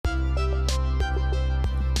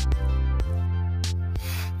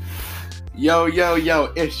Yo, yo, yo,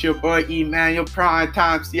 it's your boy Emmanuel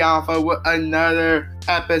Primetime Siafa with another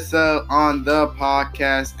episode on the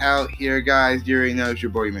podcast out here, guys. You already know it's your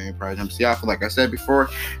boy Emmanuel Primetime Siafa, like I said before,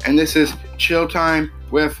 and this is Chill Time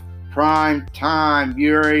with Prime Time.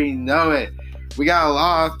 You already know it. We got a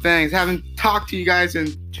lot of things. Haven't talked to you guys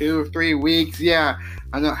in 2 or 3 weeks. Yeah,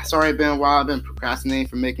 I know. Sorry, it's been a while. I've been procrastinating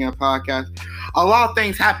from making a podcast. A lot of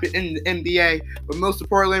things happen in the NBA, but most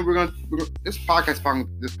importantly, this podcast is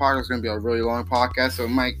going to be a really long podcast. So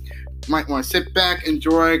might want to sit back,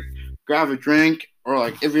 enjoy, grab a drink, or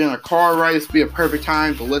like if you're in a car ride, this would be a perfect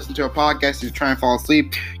time to listen to a podcast if you're trying to fall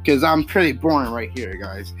asleep. Because I'm pretty boring right here,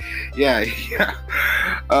 guys. Yeah.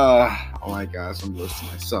 Oh my gosh, I'm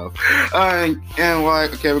listening to myself. And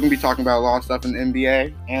okay, we're gonna be talking about a lot of stuff in the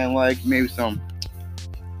NBA and like maybe some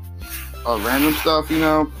random stuff,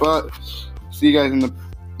 But see you guys in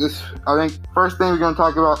this. I think first thing we're gonna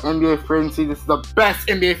talk about NBA free agency. This is the best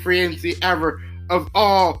NBA free agency ever of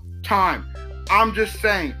all time. I'm just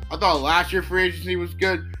saying. I thought last year free agency was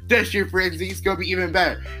good. This year free agency is gonna be even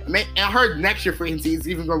better. I heard next year free agency is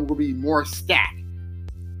even going to be more stacked.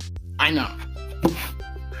 I know.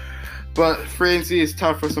 But free agency is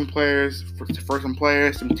tough for some players,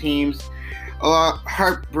 some teams. A lot of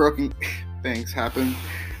heartbroken things happen.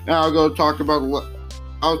 Now I'll talk about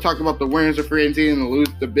the winners of free agency and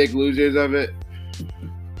the big losers of it.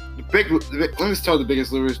 Let me just tell the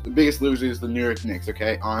biggest losers. The biggest loser is the New York Knicks.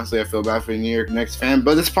 Okay, honestly, I feel bad for the New York Knicks fan,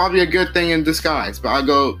 but it's probably a good thing in disguise. But I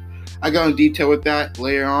go in detail with that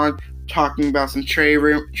later on, talking about some trade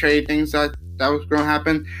things that was going to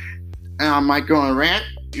happen, and I might go on a rant.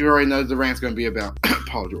 You already know the rant's going to be about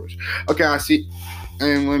Paul George. Okay, I see.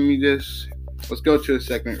 And let's go to a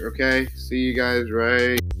segment, okay? See you guys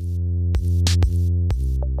right.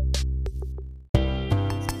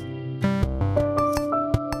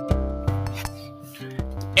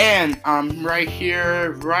 And I'm right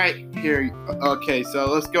here. Okay, so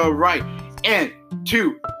let's go right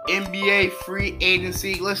into NBA free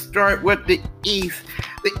agency. Let's start with the East.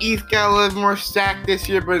 The East got a little more stacked this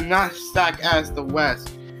year, but not stacked as the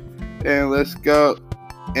West. And let's go.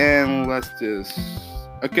 And let's just...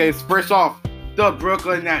 Okay, so first off, the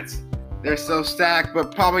Brooklyn Nets. They're so stacked,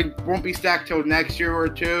 but probably won't be stacked till next year or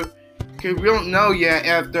two. Because we don't know yet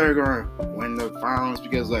if they're going to win the finals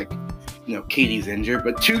because, KD's injured.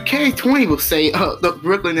 But 2K20 will say the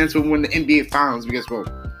Brooklyn Nets will win the NBA finals because,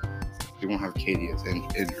 they won't have KD as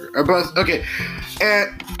injured. But, okay.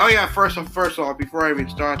 And, first off, before I even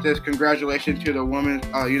start this, congratulations to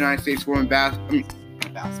the United States women basketball.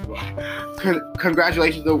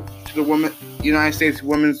 Congratulations to the United States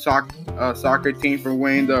women's soccer team for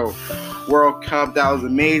winning the World Cup. That was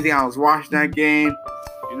amazing. I was watching that game.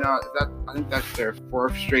 I think that's their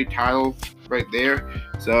 4th straight title right there.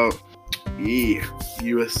 So, yeah,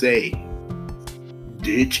 USA.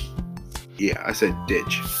 Ditch. Yeah, I said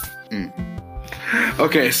ditch.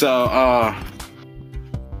 Okay, so,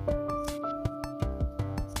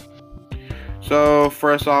 So,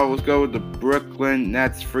 first off, let's go with the Brooklyn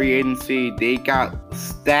Nets free agency. They got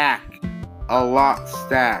stacked. A lot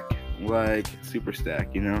stacked. Like, super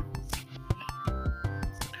stacked,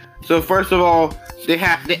 So, first of all, they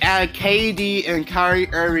added KD and Kyrie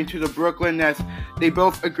Irving to the Brooklyn Nets. They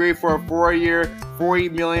both agreed for a 4-year,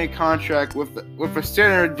 $40 million contract with a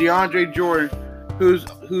center, DeAndre Jordan, who's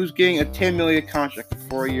getting a $10 million contract for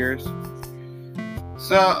 4 years.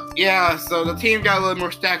 So the team got a little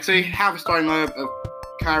more stacked. So you have a starting lineup of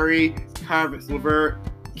Kyrie, Travis LeVert,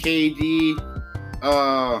 KD.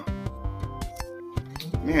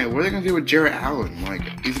 Man, what are they gonna do with Jarrett Allen? Like,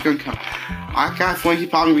 he's gonna come. I got a feeling he'd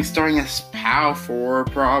probably be starting as power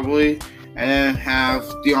forward, probably, and then have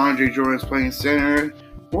DeAndre Jordan playing center,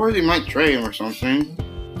 or they might trade him or something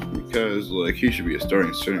because he should be a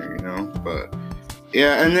starting center, But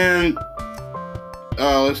yeah, and then.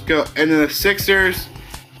 Let's go. And then the Sixers.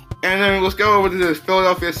 And then let's go over to the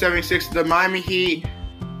Philadelphia 76ers. The Miami Heat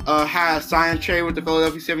had a sign and trade with the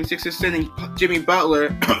Philadelphia 76ers, sending Jimmy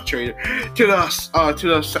Butler traded to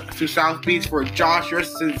South Beach for Josh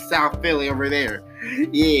Richardson, South Philly over there.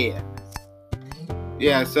 Yeah.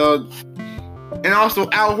 So, and also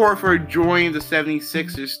Al Horford joined the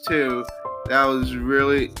 76ers too. That was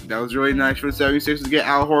really nice for the 76ers to get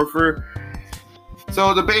Al Horford.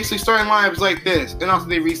 So the basically starting lineup is like this. And also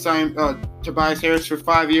they re-signed Tobias Harris for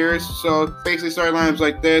 5 years. So basically starting lineup is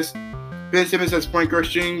like this. Ben Simmons as point guard,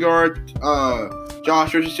 shooting guard.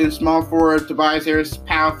 Josh Richardson, small forward. Tobias Harris,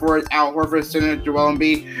 power forward. Al Horford, center. Joel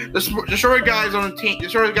Embiid. The shorter guys on the team. The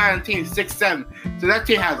shortest guy on the team is 6'7". So that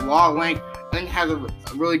team has a lot of length. I think it has a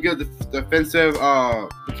really good defensive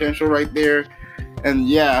potential right there. And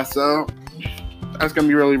yeah, so that's gonna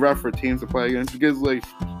be really rough for teams to play against because like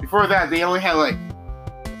before that they only had like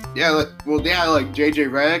they had like JJ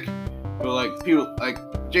Redick, but like people like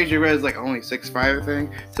JJ Redick is like only 6'5", I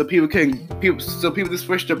think. So people just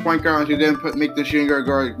switch to point guard and then make the shooting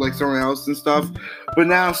guard like someone else and stuff. But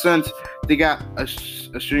now since they got a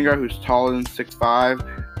shooting guard who's taller than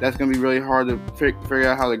 6'5", that's gonna be really hard to figure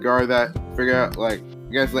out how to guard that. Figure out like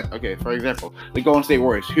you guys like okay, for example, the Golden State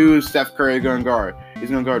Warriors. Who's Steph Curry gonna guard? He's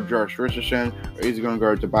gonna guard Josh Richardson, or he's gonna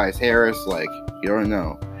guard Tobias Harris. Like you don't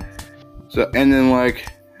know. So and then like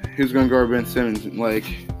who's gonna guard Ben Simmons? Like,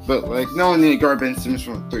 but like no one need to guard Ben Simmons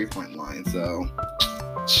from the 3-point line. So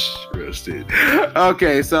roasted.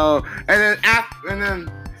 Okay, so and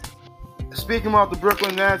then speaking about the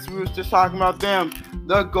Brooklyn Nets, we was just talking about them.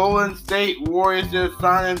 The Golden State Warriors just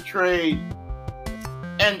signed and trade,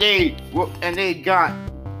 and they got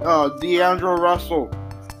D'Angelo Russell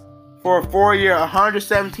for a 4-year,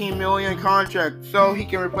 $117 million contract, so he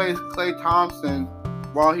can replace Klay Thompson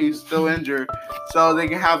while he's still injured. So they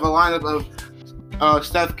can have a lineup of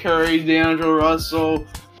Steph Curry, D'Angelo Russell,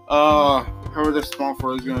 whoever the small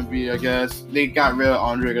forward is going to be, I guess. They got rid of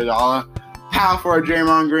Andre Iguodala, power forward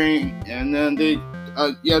Draymond Green, and then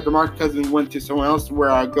DeMarcus Cousins went to someone else where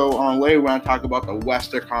I go on later when I talk about the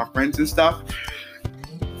Western Conference and stuff.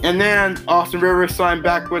 And then Austin Rivers signed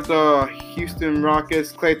back with the Houston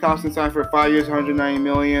Rockets. Klay Thompson signed for 5 years, $190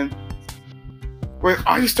 million. Wait,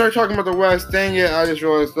 I just started talking about the West. Dang it, I just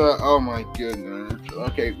realized that. Oh my goodness.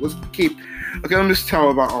 Okay, let me just tell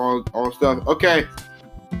about all stuff. Okay,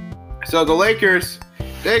 so the Lakers,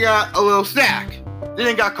 they got a little stack. They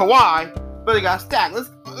didn't got Kawhi, but they got stack. Let's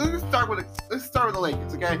start with the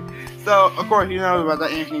Lakers, okay? So of course you know about that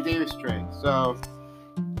Anthony Davis trade. So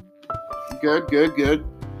good.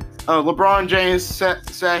 LeBron James said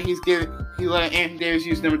he let Anthony Davis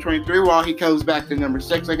use number 23 while he comes back to number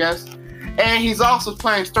 6, I guess. And he's also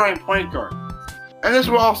playing starting point guard. And this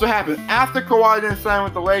will also happen. After Kawhi didn't sign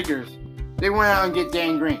with the Lakers, they went out and get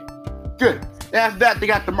Dan Green. Good. After that, they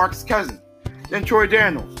got DeMarcus Cousins. Then Troy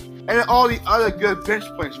Daniels. And then all the other good bench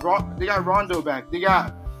players. They got Rondo back. They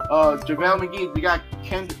got JaVale McGee. They got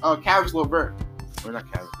Caris LeVert. Or not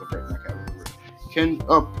Caris LeVert.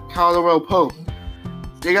 Caldwell Pope.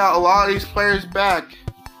 They got a lot of these players back.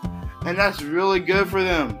 And that's really good for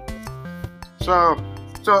them. So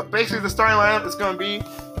basically the starting lineup is going to be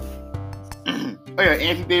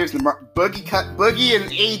Anthony Davis and Boogie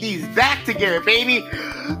and AD's back together, baby.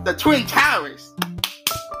 The Twin Towers.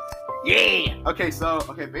 Yeah. Basically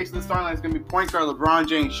the starting line is going to be point guard LeBron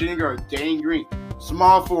James, shooting guard Danny Green,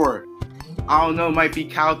 small forward, I don't know, might be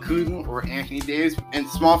Kyle Kuzma or Anthony Davis, and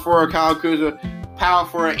small forward Kyle Kuzma, power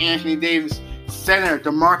forward Anthony Davis, center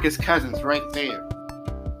DeMarcus Cousins right there.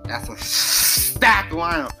 That's a stacked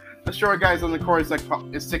lineup. The short guys on the court is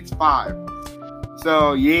 6'5".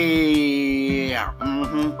 So yeah.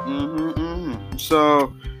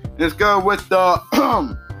 So let's go with the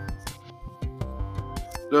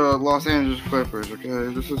Los Angeles Clippers. Okay,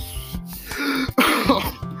 this is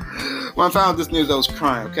when I found out this news, I was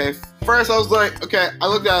crying. Okay, first I was like, okay, I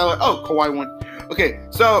looked at it like, oh, Kawhi won. Okay,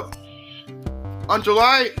 so on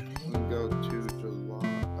July.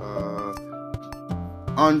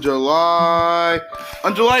 On July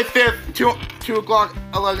 5th, 2 o'clock,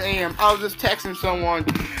 11 a.m., I was just texting someone,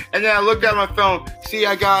 and then I looked at my phone. See,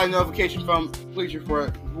 I got a notification from Bleacher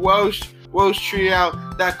Report. Woj tweeted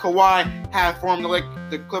out that Kawhi had informed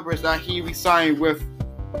the Clippers that he'd be signing with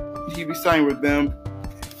them.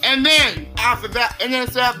 And then after that,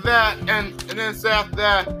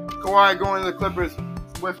 Kawhi going to the Clippers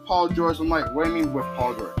with Paul George. I'm like, what do you mean with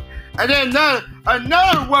Paul George? And then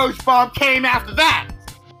another Woj bomb came after that.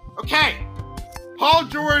 Okay, Paul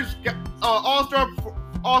George, all-star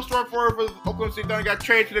forward for the Oklahoma City Thunder, got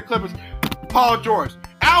traded to the Clippers. Paul George.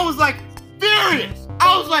 And I was like furious.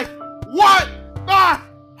 I was like, what the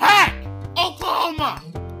heck, Oklahoma?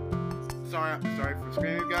 Sorry for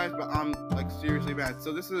screaming, guys, but I'm like seriously mad.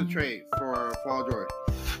 So this is a trade for Paul George.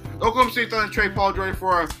 Oklahoma City Thunder trade Paul George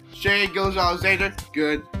for Shai Gilgeous-Alexander.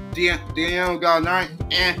 Good. Daniel Gallinari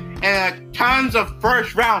and tons of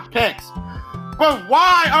first-round picks. But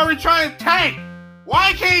why are we trying to tank?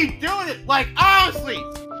 Why can't he do it? Like, honestly,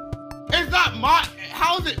 it's not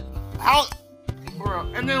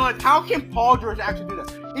and then, like, how can Paul George actually do that?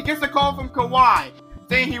 He gets a call from Kawhi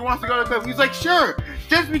saying he wants to go to the Clippers. He's like, sure,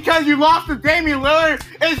 just because you lost to Damian Lillard,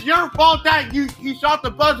 it's your fault that he shot the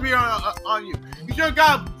buzzer on you. You should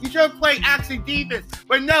have played actually defense.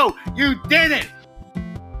 But no, you didn't.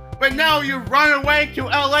 But now you run away to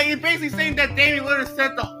LA. You're basically saying that Damian Lillard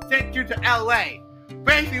sent you to LA.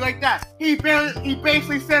 Basically like that. He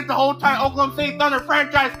basically sent the whole entire Oklahoma City Thunder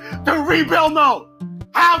franchise to rebuild mode.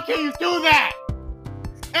 How can you do that?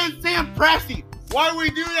 And Sam Presti, why do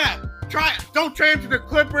we do that? Don't trade him to the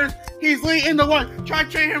Clippers. He's leading the one. Try to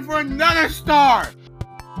trade him for another star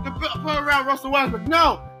to put around Russell Westbrook.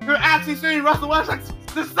 No, you're actually saying Russell Westbrook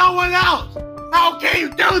to someone else. How can you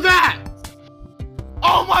do that?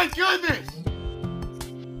 Oh my goodness!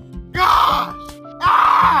 Gosh!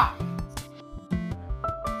 Ah!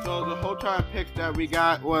 So the whole time picks that we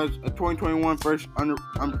got was a 2021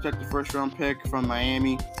 unprotected first round pick from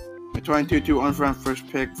Miami, a 2022 unprotected first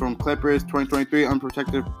pick from Clippers, 2023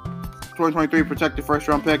 protected first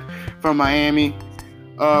round pick from Miami,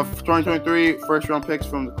 2023 first round picks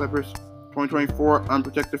from the Clippers, 2024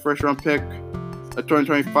 unprotected first round pick, a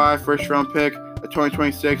 2025 first round pick, a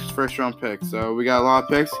 2026 first round pick. So we got a lot of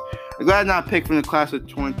picks. I'm glad not picked from the class of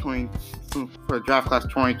 2020 for the draft class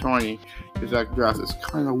 2020 because that draft is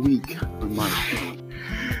kind of weak in my opinion.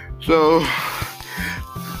 So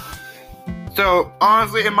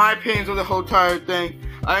honestly, in my opinion of the whole entire thing,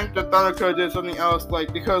 I think the Thunder could have did something else.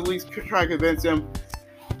 Like, they could at least try to convince him.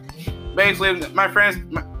 Basically, one of my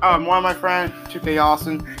friends, Chief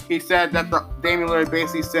Austin, he said that the Damian Lillard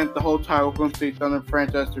basically sent the whole entire Oklahoma City Thunder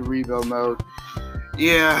franchise to rebuild mode.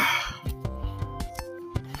 Yeah.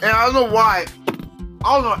 And I don't know why.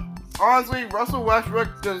 I don't know. Honestly, Russell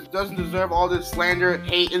Westbrook doesn't deserve all this slander,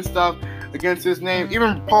 hate, and stuff against his name.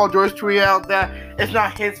 Even Paul George tweeted out that it's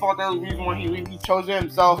not his fault. That's the reason why he chose it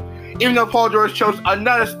himself. Even though Paul George chose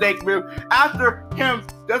another snake move after him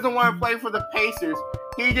doesn't want to play for the Pacers,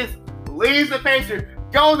 he just leaves the Pacers,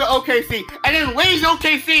 goes to OKC, and then leaves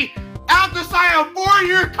OKC after signing a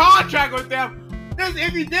 4-year contract with them.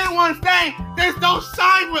 If he didn't want to stay, then don't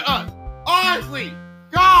sign with us. Honestly,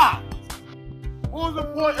 God, what was the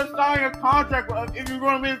point of signing a contract with us if you're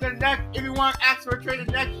going to leave if you want to ask for a trade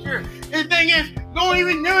the next year? And the thing is, no one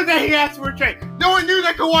even knew that he asked for a trade. No one knew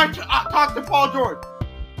that could talk to Paul George.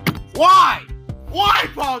 Why? Why,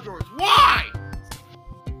 Paul George? Why?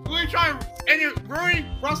 You're trying to ruin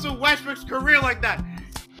Russell Westbrook's career like that.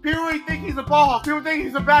 People really think he's a ball hawk. People think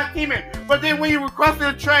he's a bad teammate. But then when he requested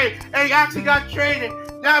a trade and he actually got traded,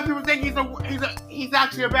 now people think he's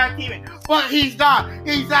actually a bad teammate. But he's not.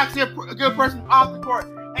 He's actually a good person off the court.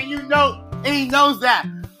 And he knows that.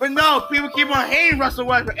 But no, people keep on hating Russell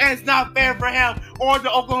Westbrook, and it's not fair for him or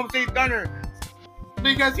the Oklahoma City Thunder.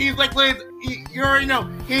 Because he's like, you already know,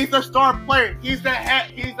 he's the star player. He's the head.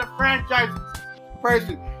 He's the franchise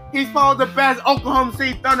person. He's probably the best Oklahoma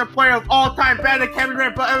City Thunder player of all time. Better than Kevin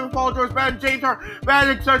Durant, better than Paul George, better than James Harden,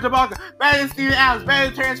 better than Serge Ibaka, better than Steven Adams, better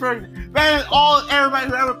than Terrence Ferguson, better than everybody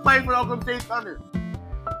who ever played for the Oklahoma City Thunder.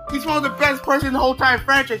 He's one of the best person in the whole entire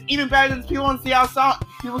franchise, even better than people in Seattle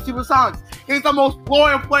Sonics. He's the most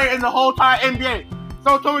loyal player in the whole entire NBA.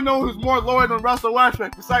 So tell me no one who's more loyal than Russell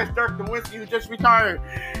Westbrook besides Dirk Nowitzki, who just retired.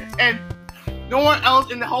 And no one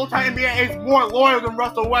else in the whole entire NBA is more loyal than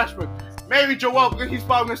Russell Westbrook. Maybe Joel, because he's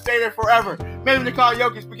probably going to stay there forever. Maybe Nikola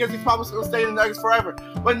Jokic, because he's probably going to stay in the Nuggets forever.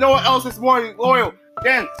 But no one else is more loyal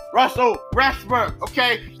than Russell Westbrook,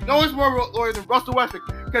 okay? No one's more loyal than Russell Westbrook,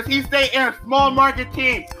 because he stayed in a small market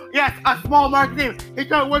team. Yes, a small market team. He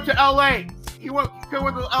could have went to LA. He could have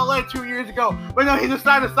went to LA 2 years ago. But no, he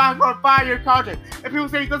decided to sign for a 5-year contract. And people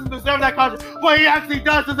say he doesn't deserve that contract. Well, he actually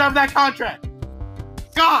does deserve that contract.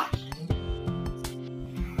 Gosh.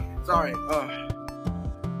 Sorry.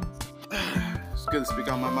 It's good to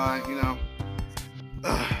speak on my mind, you know.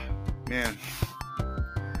 Man.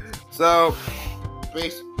 So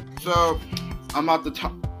I'm about to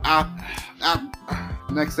talk.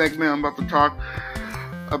 Next segment, I'm about to talk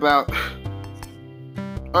about.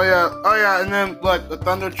 Oh yeah, and then like the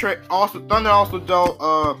Thunder trade. Thunder also don't.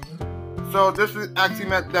 So this is actually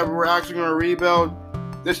meant that we're actually going to rebuild.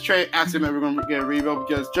 This trade actually meant we're going to get a rebuild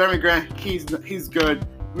because Jeremy Grant, he's good.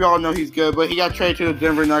 We all know he's good, but he got traded to the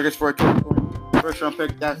Denver Nuggets for a first round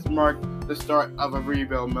pick. That's marked the start of a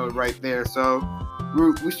rebuild mode right there. So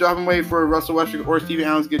we still haven't waited for Russell Westbrook or Steven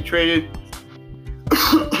Adams to get traded.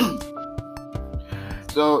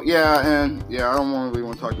 So I don't really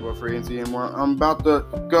want to talk about free agency anymore. I'm about to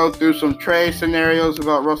go through some trade scenarios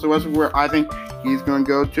about Russell Westbrook where I think he's going to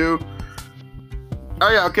go to. Oh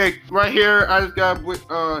yeah, okay, right here I just got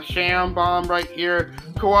Sham Bomb right here.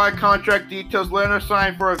 Kawhi contract details. Leonard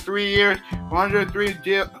signed for a 3-year,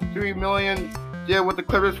 $103 million deal with the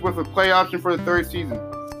Clippers with a play option for the 3rd season.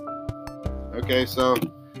 Okay, so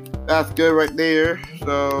that's good right there.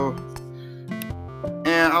 So,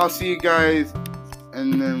 and I'll see you guys.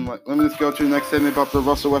 And then let me just go to the next segment about the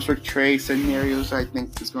Russell Westbrook trade scenarios I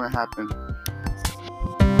think is going to happen.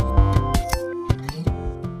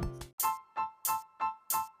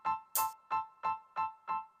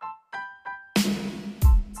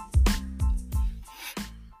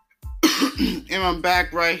 And I'm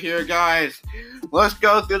back right here, guys. Let's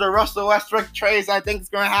go through the Russell Westbrook trades I think is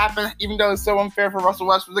going to happen, even though it's so unfair for Russell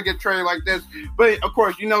Westbrook to get traded like this. But, of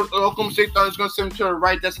course, Oklahoma State Thunder is going to send him to the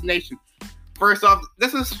right destination. First off,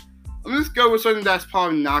 let me just go with something that's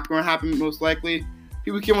probably not going to happen, most likely.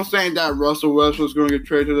 People keep on saying that Russell Westbrook is going to get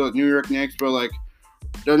traded to the New York Knicks, but, like,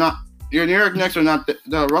 they're not. Your New York Knicks are not.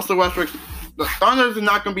 The Russell Westbrook. The Thunder are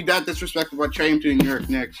not going to be that disrespectful by trading to the New York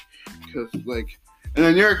Knicks. Because, like, and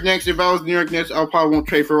the New York Knicks, if I was the New York Knicks, I probably won't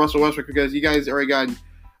trade for Russell Westbrook because you guys already got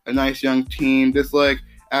a nice young team. They probably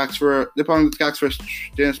asks for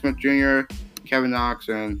Dennis Smith Jr., Kevin Knox,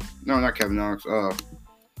 and not Kevin Knox,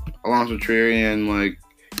 Alonzo Trier and like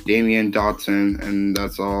Damian Dotson, and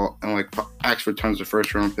that's all. And like ask for tons of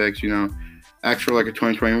first round picks, ask for like a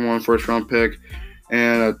 2021 first round pick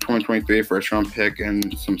and a 2023 first round pick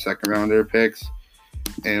and some second rounder picks.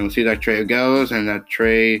 And we'll see how that trade goes. And that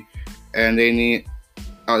trade, and they need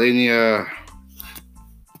cut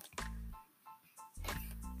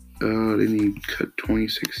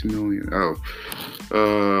 $26 million.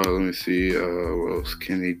 Let me see. What else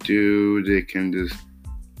can they do? They can just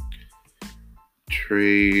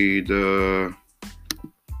trade.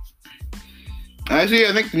 Actually,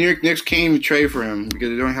 I think the New York Knicks can't even trade for him because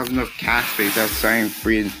they don't have enough cash space. That's signing for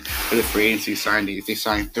the free agency signing. They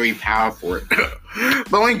signed 3 power for it.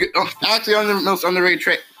 But actually, on the most underrated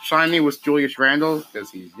trade signing was Julius Randle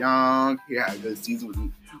because he's young. He had a good season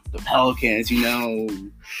with the Pelicans,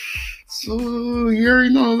 So you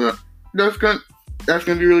already know that that's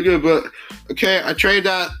gonna be really good. But okay, I trade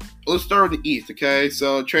that. Let's start with the East. Okay,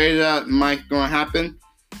 so trade that might gonna happen.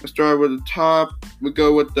 Let's start with the top. We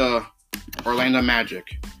go with the Orlando Magic.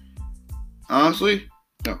 Honestly,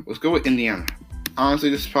 no. Let's go with Indiana. Honestly,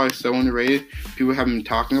 this is probably so underrated. People haven't been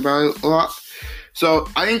talking about it a lot. So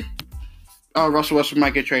I think Russell Westbrook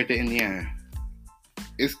might get traded to Indiana.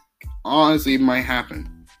 It's honestly might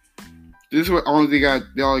happen. This is what all you gotta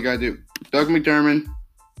do. Doug McDermott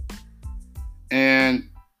and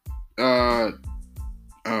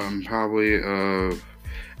probably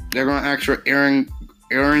they're gonna ask for Aaron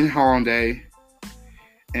Holiday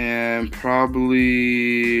and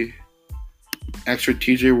probably ask for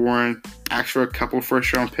TJ Warren, ask for a couple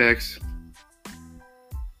first round picks.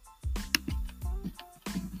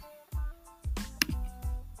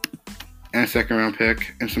 And a second round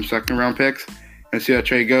pick and some second round picks and see how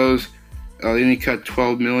trade goes. They need to cut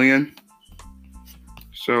 $12 million.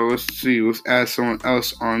 So let's see. Let's add someone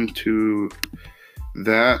else onto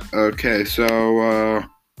that. Okay, so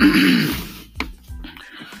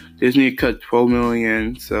Disney cut $12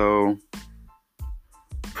 million. So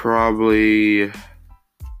probably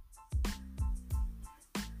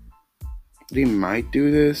they might do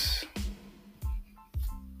this.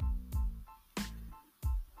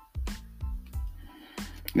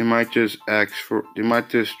 They might just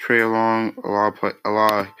trade along a lot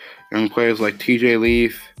of young players like TJ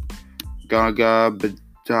Leaf, Gaga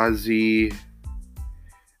Badazi,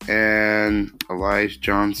 and Elias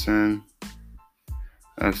Johnson.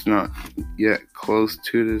 That's not yet close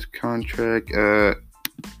to this contract.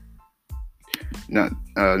 Not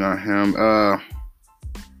him.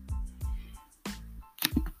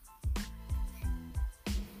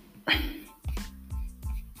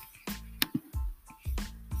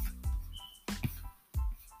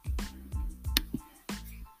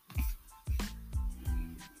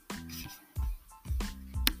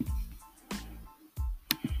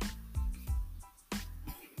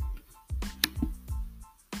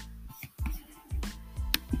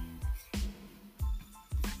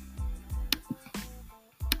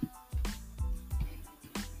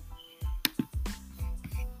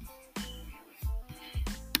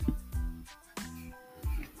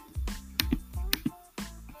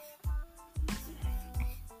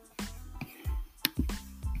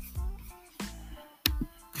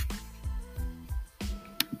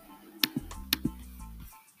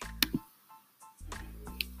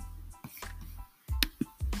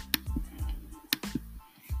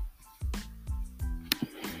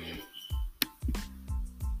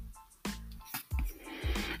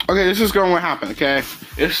 Okay, this is going to happen, okay?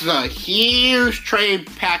 This is a huge trade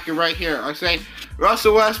packet right here. I say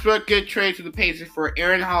Russell Westbrook get traded to the Pacers for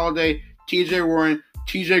Aaron Holiday, TJ Warren,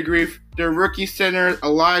 TJ Grief, their rookie center,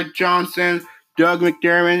 Elias Johnson, Doug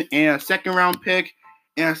McDermott, and a second-round pick,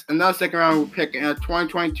 and another second-round pick, and a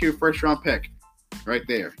 2022 first-round pick. Right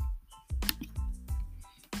there.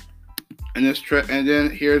 And then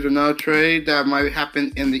here's another trade that might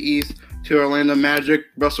happen in the East. To Orlando Magic.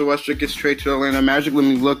 Russell Westbrook gets traded to Orlando Magic. Let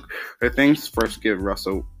me look at things. First, give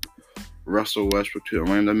Russell Westbrook to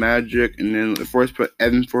Orlando Magic. And then first put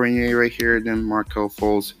Evan Fournier right here. Then Markelle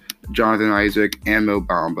Fultz Jonathan Isaac, and Mo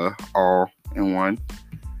Bamba all in one.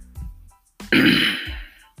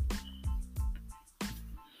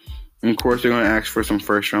 And of course, they're going to ask for some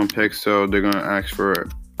first-round picks, so they're going to ask for...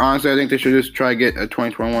 Honestly, I think they should just try to get a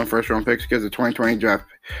 2021 first-round picks because the 2020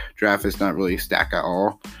 draft is not really stacked at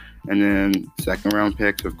all. And then second-round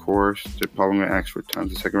picks, of course. They're probably going to ask for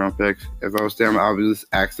tons of second-round picks. If I was them, I would just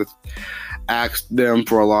ask them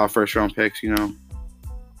for a lot of first-round picks, you know.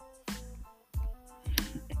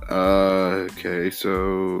 Okay,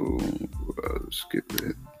 so let's get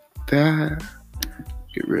rid of that.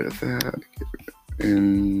 Get rid of that.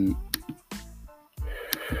 And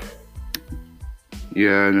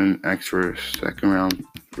yeah, and then ask for second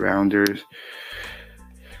rounders.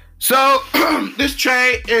 So this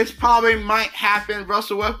trade is probably might happen.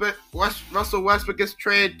 Russell Westbrook gets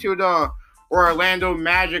traded to the Orlando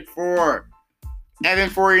Magic for Evan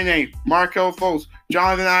Fournier, Markelle Fultz,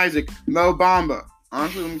 Jonathan Isaac, Mo Bamba.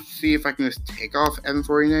 Honestly, let me see if I can just take off Evan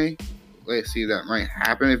Fournier. Let's see if that might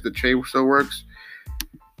happen if the trade still works.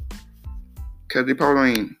 Because they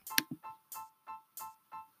probably...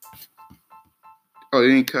 they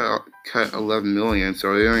didn't cut $11 million,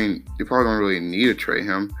 so they probably don't really need to trade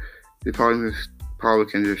him. They probably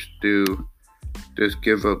can just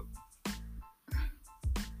give up.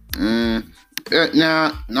 Okay,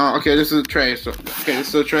 this is a trade. This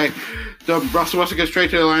is a trade. The Russell Westbrook gets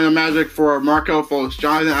traded to the Orlando Magic for Markelle Fultz,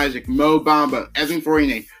 Jonathan Isaac, Mo Bamba, Evan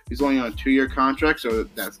Fournier. He's only on a 2-year contract, so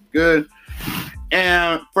that's good.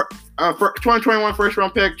 And for 2021 first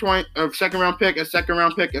round pick, second round pick, a second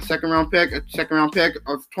round pick, a second round pick, a second round pick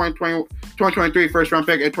of 2023 first round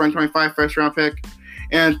pick, a 2025 first round pick,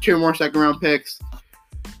 and 2 more second round picks.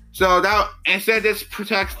 So that instead this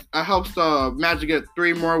helps the Magic get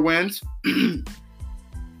 3 more wins.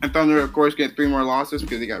 And Thunder, of course, get 3 more losses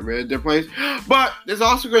because they got rid of their players. But this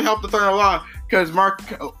also going to help the Thunder a lot because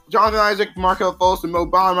Jonathan Isaac, Markelle Fultz, and Mo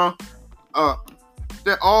Bamba,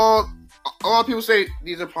 they're all. A lot of people say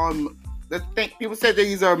these are probably. People say that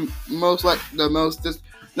these are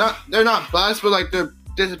they're not bust, but like they're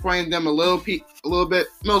disappointing them a little bit,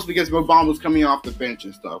 mostly because Mo Bamba was coming off the bench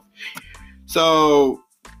and stuff. So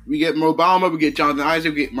we get Mo Bamba, we get Jonathan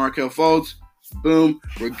Isaac, we get Markelle Fultz. Boom,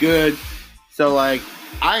 we're good. So like.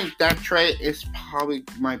 I think that trade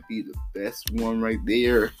might be the best one right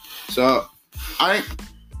there. So I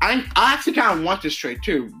actually kind of want this trade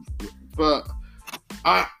too, but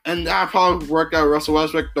that probably worked out. Russell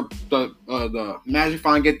Westbrook, the Magic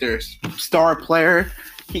finally get their star player.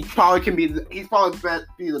 He's probably be the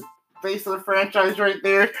face of the franchise right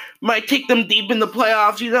there. Might take them deep in the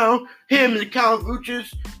playoffs, you know. Him and Cal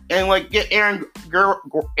Vucic, and like get Aaron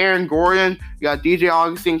Gordon. You got DJ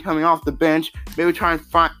Augustine coming off the bench. Maybe try to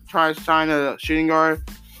sign a shooting guard,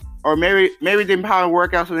 or maybe they probably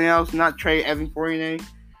work out something else. Not trade Evan Fournier.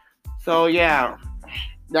 So yeah,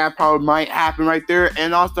 that probably might happen right there.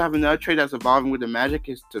 And also have another trade that's evolving with the Magic.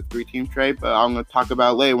 It's the 3-team trade, but I'm gonna talk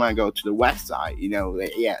about it later when I go to the West Side. You know,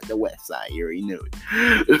 the West Side. You already know it.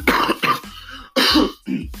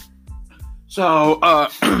 So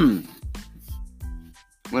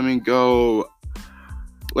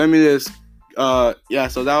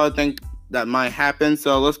so that would think that might happen.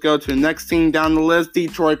 So let's go to the next team down the list,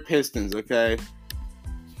 Detroit Pistons, okay?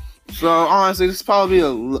 So honestly, this is probably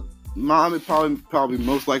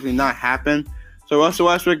most likely not happen. So Russell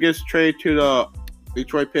Westbrook gets traded to the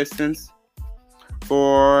Detroit Pistons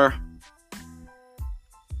for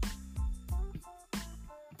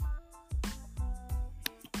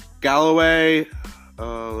Galloway,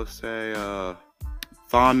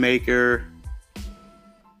 Thon Maker,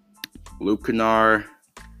 Luke Kennard,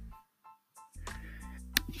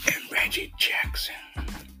 and Reggie Jackson.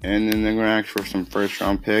 And then they're going to ask for some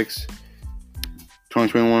first-round picks.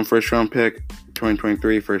 2021 first-round pick,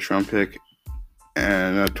 2023 first-round pick,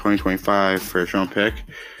 and a 2025 first-round pick.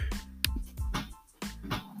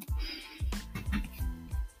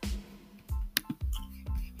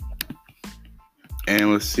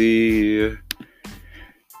 And let's see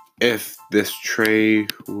if this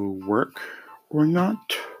trade will work or not.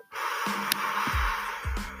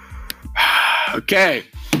 Okay,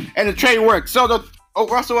 and the trade works. So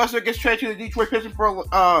Russell Westbrook gets traded to the Detroit Pistons for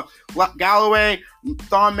Galloway,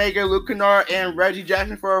 Thon Maker, Luke Kennard, and Reggie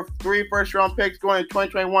Jackson for 3 first-round picks going in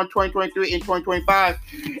 2021, 2023, and 2025.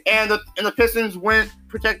 And the Pistons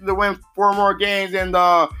protected to win 4 more games, and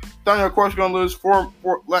the Thunder, of course, going to lose 4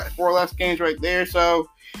 less games right there. So,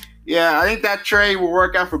 yeah, I think that trade will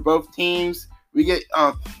work out for both teams. We get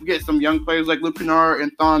some young players like Luke Kennard and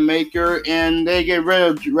Thon Maker, and they get rid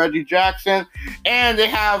of Reggie Jackson, and they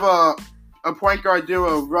have a point guard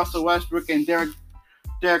duo of Russell Westbrook and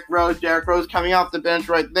Derrick Rose. Derrick Rose coming off the bench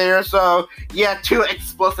right there. So yeah, 2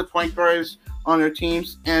 explosive point guards on their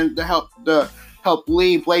teams, and to help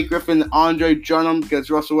lead Blake Griffin and Andre Drummond, because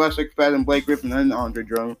Russell Westbrook's better than Blake Griffin and Andre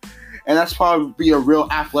Drummond. And that's probably be a real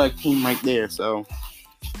athletic team right there. So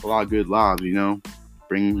a lot of good lobs,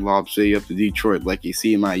 Bring Lob City up to Detroit, like you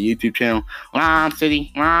see in my YouTube channel. Lob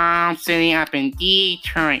City up in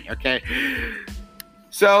Detroit. Okay.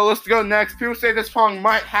 So let's go next. People say this probably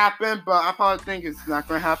might happen, but I probably think it's not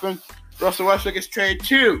going to happen. Russell Westbrook is traded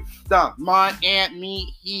to the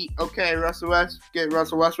Miami Heat. Okay, Russell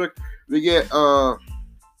Westbrook. We get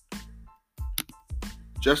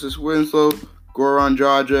Justice Winslow, Goran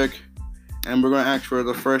Dragic, and we're going to ask for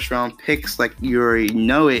the first round picks like you already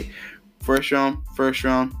know it. First round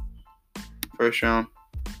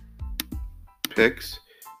picks.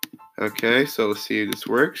 Okay, so let's see if this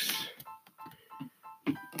works.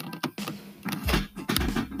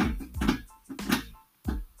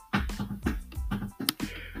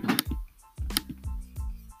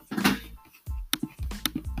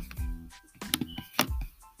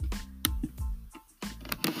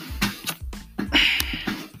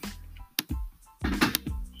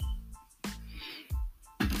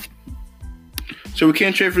 So we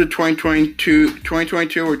can't trade for the 2022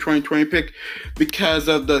 or 2020 pick because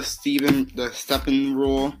of the Steppen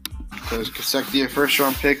rule. Those consecutive first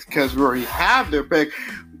round picks, because we already have their pick.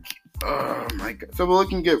 Oh my god. So we're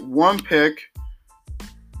looking to get one pick.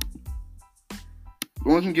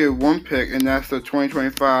 We only can get one pick, and that's the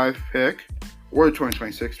 2025 pick. Or the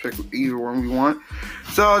 2026 pick, either one we want.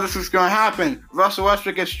 So this is going to happen. Russell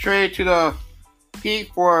Westbrook gets traded to the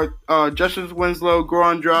Heat for Justice Winslow,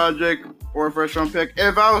 Goran Dragic, or a first round pick.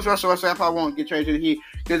 If I was Russell Westbrook, I probably won't get traded to the Heat,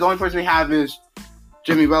 because the only person we have is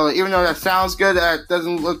Jimmy Butler. Even though that sounds good, that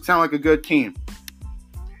doesn't sound like a good team.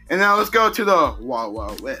 And now let's go to the Wild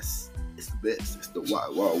Wild West. It's the best. It's the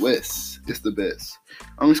Wild Wild West. It's the best.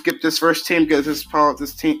 I'm gonna skip this first team because this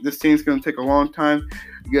team's gonna take a long time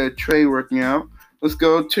to get a trade working out. Let's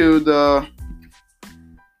go to the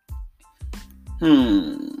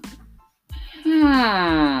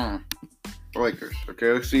Lakers.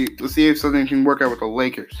 Okay, let's see if something can work out with the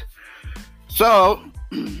Lakers. So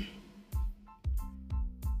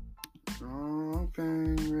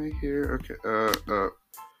right here. Okay.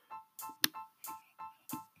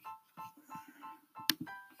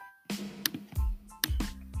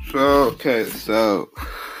 So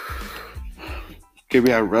we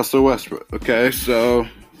have Russell Westbrook. Okay, so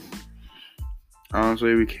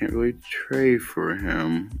honestly, we can't really trade for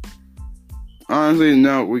him. Honestly,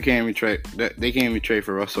 no, we can't even trade. They can't even trade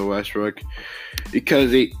for Russell Westbrook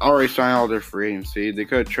because they already signed all their free agency. They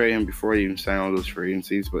could trade him before they even signed all those free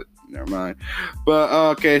agencies, but never mind. But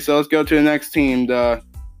okay, so let's go to the next team, the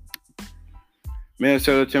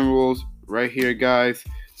Minnesota Timberwolves, right here, guys.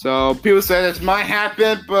 So people say this might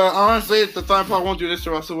happen, but honestly, the Thunder probably won't do this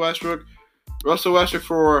to Russell Westbrook. Russell Westbrook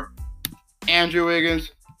for Andrew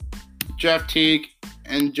Wiggins, Jeff Teague,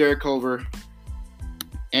 and Jarrett Culver.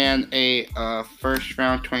 And a first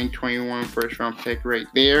round 2021 first round pick right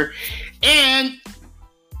there. And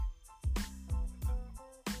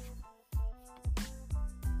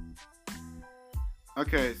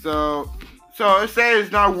okay, so it says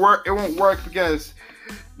it's not work. It won't work because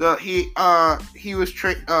Jarrett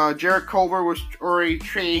Culver was already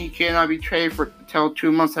traded. He cannot be traded until 2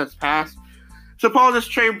 months has passed. So probably this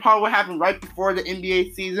trade probably will happen right before the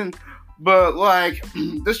NBA season. But like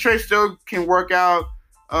this trade still can work out.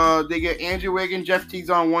 They get Andrew Wiggins, Jeff Teague's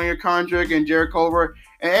on 1-year contract, and Jarrett Culver.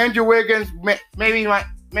 And Andrew Wiggins, maybe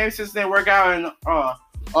since they work out in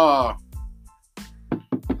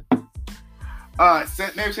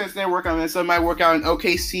since they work on this, it might work out in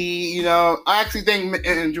OKC. I actually think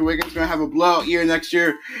Andrew Wiggins is gonna have a blowout year next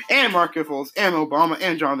year, and Markelle Fultz, and Obama,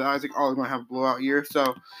 and Jonathan Isaac all are gonna have a blowout year.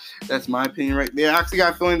 So that's my opinion right there. I actually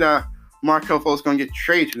got a feeling that Markelle Fultz is going to get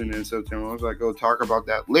traded to the Minnesota Timberwolves. I go talk about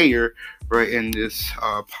that later, right in this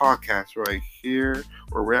podcast right here.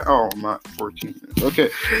 We're at my 14 minutes.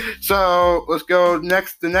 Okay, so let's go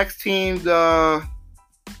next. The next team, the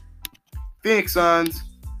Phoenix Suns.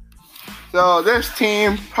 So this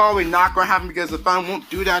team probably not going to happen because the Thunder won't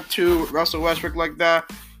do that to Russell Westbrook like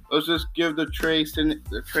that. Let's just give the trade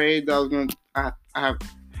that I was going to. I have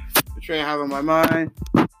the trade I have on my mind.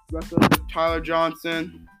 Tyler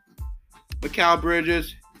Johnson, Mikal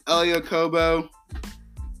Bridges, Elie Okobo,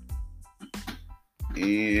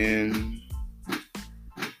 and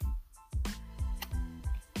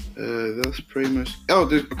that's pretty much. Oh,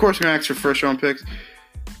 of course, they're gonna ask for first round picks.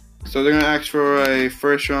 So they're gonna ask for a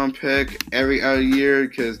first round pick every other year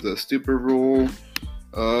because the stupid rule.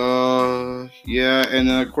 Yeah, and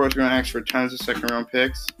then of course we're gonna ask for tons of second round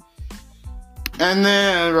picks. And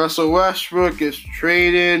then Russell Westbrook gets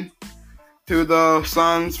traded to the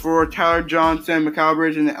Suns for Tyler Johnson, Mikal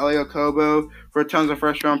Bridges, and Elie Okobo for tons of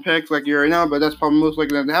first round picks, like you already know. But that's probably most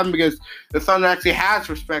likely to happen because the Thunder actually has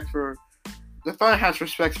respect for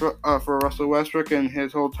Russell Westbrook and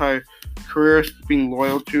his whole entire career being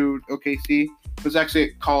loyal to OKC. It was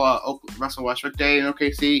actually called Russell Westbrook Day in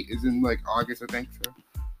OKC. Is in like August, I think. So.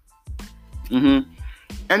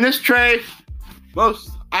 And this trade,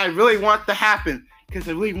 I really want to happen because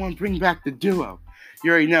I really want to bring back the duo. You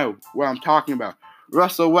already know what I'm talking about.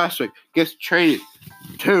 Russell Westbrook gets traded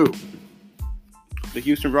to the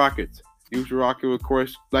Houston Rockets. Houston Rockets, of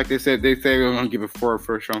course, like they say they're going to give it 4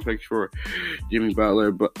 first round picks for Jimmy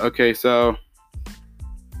Butler. But okay, so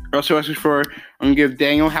Russell Westbrook I'm going to give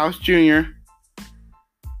Daniel House Jr.,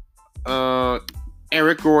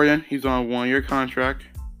 Eric Gordon, he's on a 1-year contract,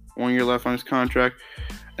 1 year left on his contract,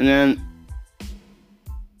 and then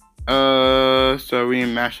so we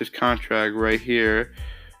can match this contract right here.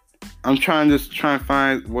 I'm trying to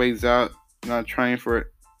find ways out. Not trying for it.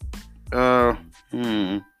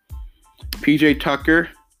 PJ Tucker,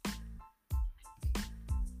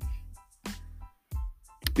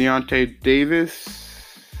 Deontay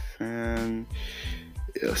Davis, and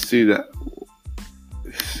let's see that.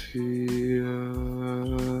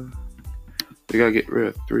 We gotta get rid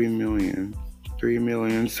of $3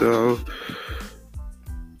 million. So.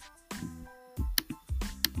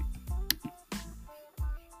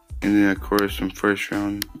 And then, of course, some first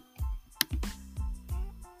round.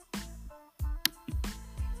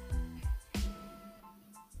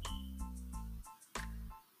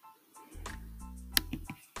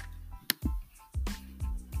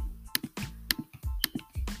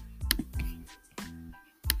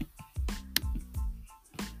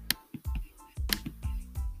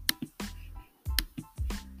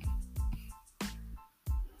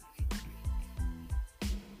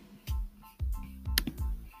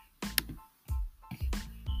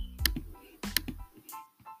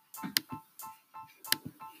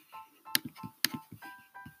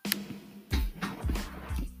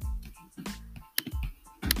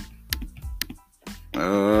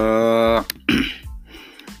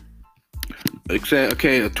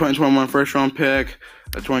 Okay, a 2021 first round pick,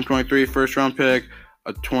 a 2023 first round pick,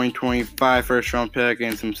 a 2025 first round pick,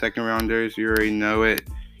 and some second rounders. You already know it.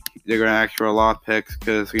 They're going to ask for a lot of picks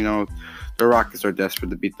because, you know, the Rockets are desperate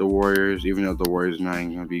to beat the Warriors, even though the Warriors are not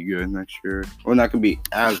going to be good next year. Or not going to be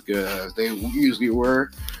as good as they usually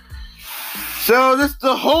were. So this is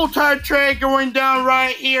the whole entire trade going down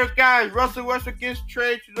right here, guys. Russell Westbrook gets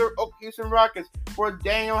traded to the Houston Rockets for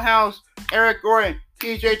Daniel House, Eric Gordon,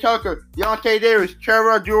 PJ Tucker, Deontay Davis,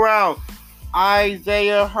 Trevor Durrell,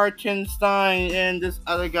 Isaiah Hartenstein, and this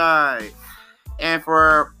other guy. And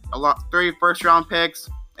for 3 first round picks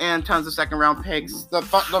and tons of second round picks. The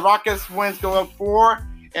Rockets wins go up 4,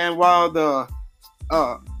 and while the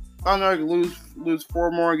Thunder lose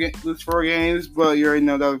 4 games, but you already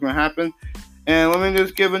know that was going to happen. And let me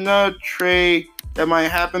just give another trade that might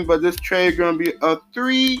happen, but this trade is going to be a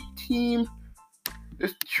 3-team.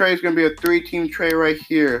 This trade is going to be a 3-team trade right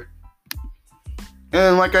here.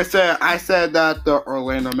 And like I said that the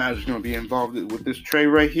Orlando Magic is going to be involved with this trade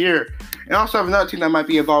right here. And also have another team that might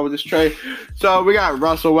be involved with this trade. So we got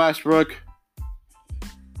Russell Westbrook.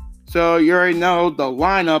 So you already know the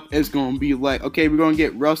lineup is going to be like, okay, we're going to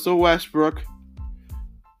get Russell Westbrook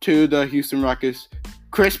to the Houston Rockets.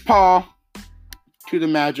 Chris Paul to the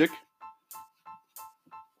Magic.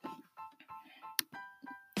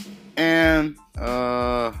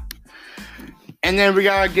 And then we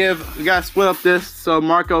gotta split up this. So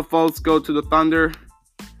Marco Fultz go to the Thunder.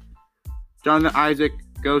 Jonathan Isaac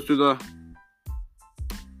goes to the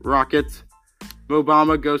Rockets. Mo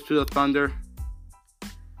Bamba goes to the Thunder.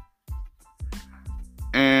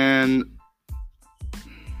 And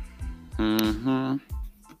and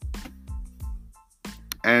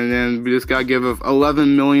then we just gotta give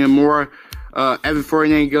 $11 million more. Evan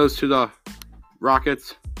Fournier goes to the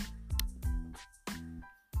Rockets.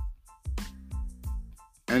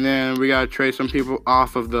 And then we gotta trade some people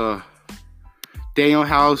off of the Daniel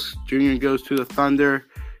House Jr. goes to the Thunder.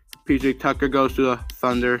 PJ Tucker goes to the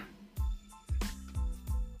Thunder.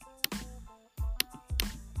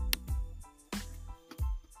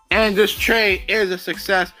 And this trade is a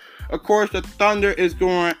success. Of course, the Thunder is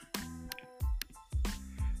going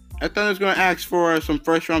to ask for some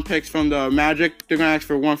first-round picks from the Magic. They're going to ask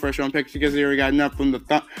for 1 first-round pick because they already got enough from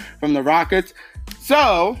the Rockets.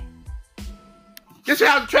 So, this is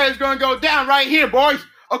how the trade is going to go down right here, boys.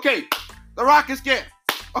 Okay, the Rockets get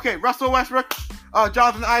Russell Westbrook.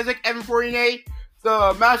 Jonathan Isaac, Evan Fournier.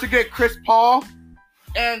 The Magic get Chris Paul.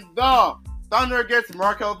 And the Thunder gets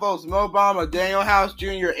Markelle Fultz, Mo Bamba, Daniel House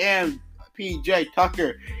Jr., and PJ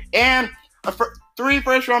Tucker. And 3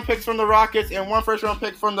 first-round picks from the Rockets and 1 first-round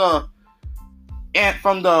pick from the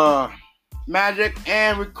Magic.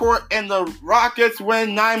 And the Rockets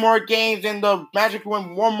win 9 more games, and the Magic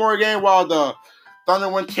win 1 more game, while the Thunder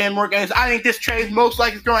win 10 more games. I think this trade is most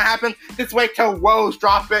likely going to happen. Just wait till Woj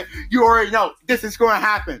drop it. You already know this is going to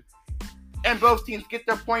happen. And both teams get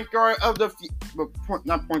their point guard of the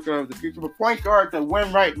not point guard of the future, but point guard to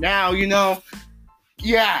win right now. You know,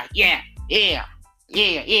 yeah.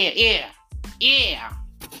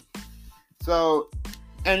 So,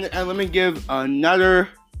 and let me give another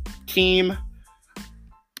team.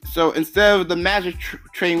 So instead of the Magic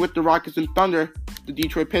trading with the Rockets and Thunder, the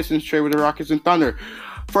Detroit Pistons trade with the Rockets and Thunder.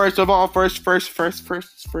 First of all, actually,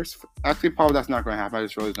 probably that's not going to happen. I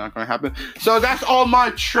just realized it's not going to happen. So that's all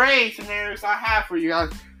my trade scenarios I have for you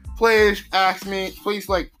guys. Please ask me,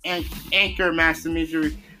 Anchor Master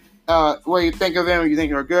Dimitri, what you think of them, you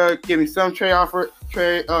think are good. Give me some trade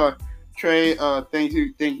things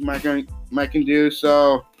you think Mike can do.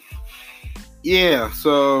 So, yeah,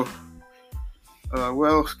 so,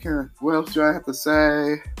 what else do I have to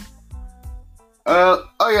say?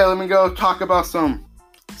 Let me go talk about some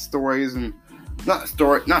stories, and not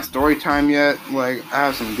story time yet. Like, I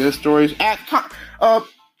have some good stories.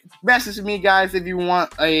 Message me, guys, if you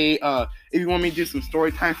want me to do some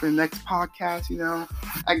story time for the next podcast. You know,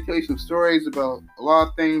 I can tell you some stories about a lot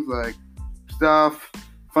of things, like stuff,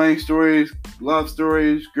 funny stories, love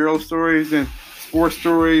stories, girl stories, and sports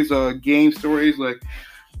stories, game stories, like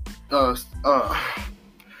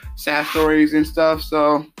sad stories and stuff.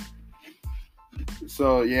 So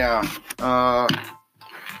yeah.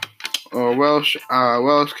 What else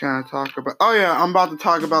can I talk about? Oh yeah, I'm about to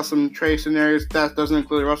talk about some trade scenarios that doesn't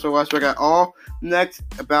include Russell Westbrook at all. Next,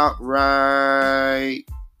 about right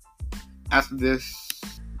after this.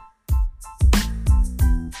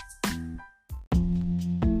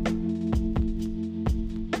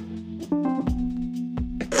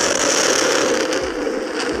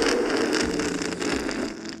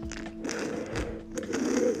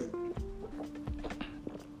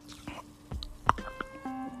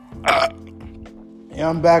 Yeah,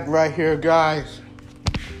 I'm back right here, guys.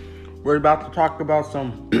 We're about to talk about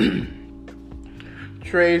some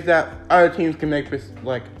trades that other teams can make.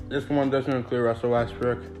 Like, this one doesn't include Russell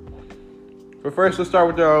Westbrook. But first, let's start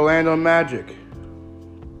with the Orlando Magic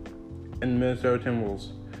and the Minnesota Timberwolves.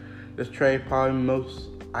 This trade probably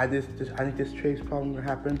I think this trade is probably gonna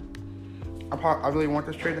happen. I really want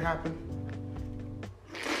this trade to happen.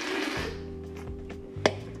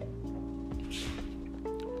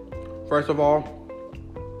 First of all,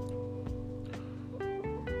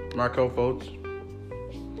 Markelle Fultz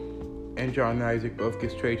and Jonathan Isaac both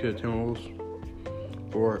get traded to the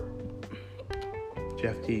Timberwolves for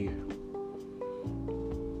Jeff Teague.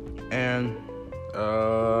 And,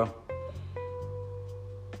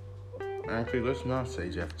 actually, let's not say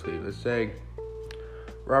Jeff Teague. Let's say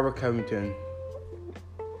Robert Covington.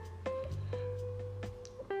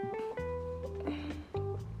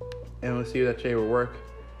 And let's see if that trade will work.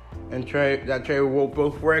 And that trade will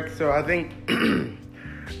both work. So I think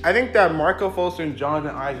that Markelle Fultz and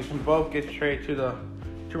Jonathan Isaac can both get traded to the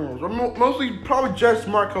Timberwolves. Or mostly probably just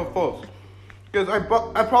Markelle Fultz. Because I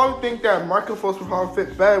probably think that Markelle Fultz would probably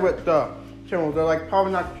fit better with the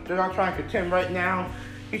Timberwolves. They're not trying to contend right now.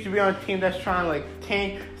 He should be on a team that's trying to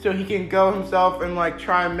tank so he can go himself and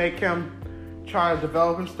try to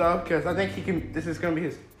develop and stuff. Because I think this is going to be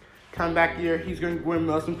his comeback year. He's going to win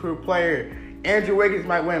Most Improved Player. Andrew Wiggins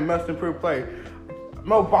might win Most Improved Player.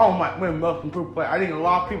 Mo Bamba might win Most Improved Player. I think a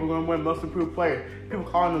lot of people are going to win Most Improved Player. People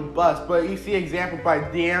calling him bust. But you see example by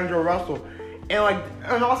D'Angelo Russell.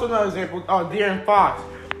 And also another example, De'Aaron Fox.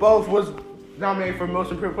 Both was nominated for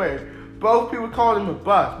Most Improved Player. Both people called him a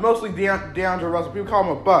bust. Mostly D'Angelo Russell. People call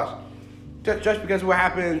him a bust. Just because of what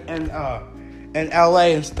happened in LA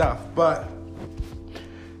and stuff. But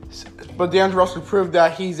D'Angelo Russell proved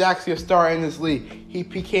that he's actually a star in this league. He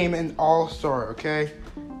became an all-star, okay?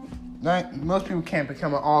 Most people can't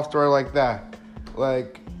become an all-star like that.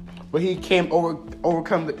 But he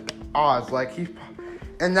overcome the odds.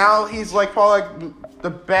 And now he's probably the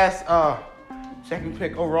best second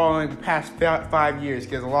pick overall in the past 5 years.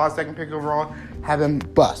 Because a lot of second pick overall have been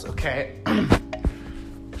bust, okay?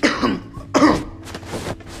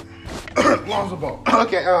 Lonzo Ball.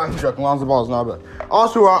 Okay, I'm joking. Lonzo Ball is not bad.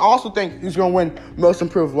 Also, I also think he's going to win Most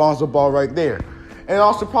Improved Lonzo Ball right there. And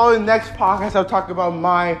also, probably the next podcast, I'll talk about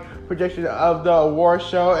my prediction of the award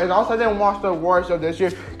show. And also, I didn't watch the award show this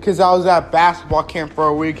year because I was at basketball camp for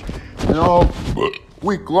a week. And all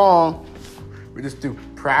week long, we just do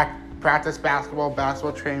practice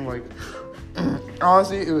basketball training. Like,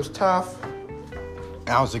 honestly, it was tough. And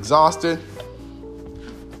I was exhausted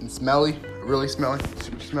and smelly, really smelly,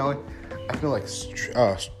 super smelly. I feel like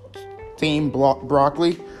steamed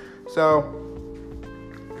broccoli. So,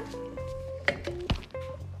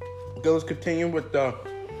 let's continue with the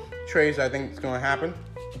trades I think is going to happen.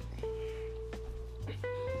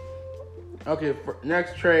 Okay, for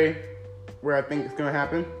next trade where I think it's going to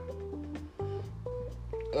happen.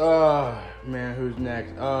 Man, who's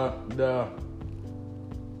next? The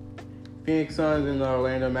Phoenix Suns and the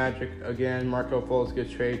Orlando Magic. Again, Marco Fultz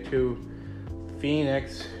gets traded to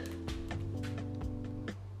Phoenix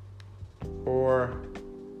for,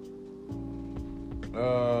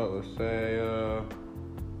 let's say,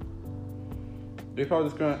 they're probably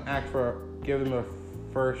just going to give him a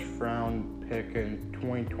first round pick in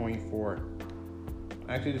 2024.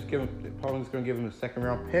 Actually, probably just going to give him a second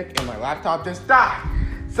round pick, and my laptop just died.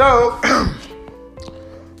 So,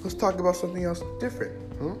 let's talk about something else different.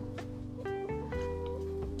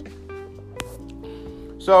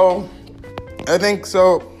 So, I think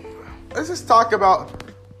so. Let's just talk about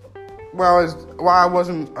why I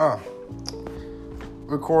wasn't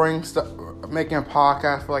recording stuff, making a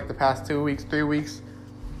podcast for like the past 3 weeks.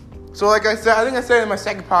 So, like I said, I think I said in my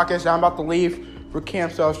second podcast that I'm about to leave for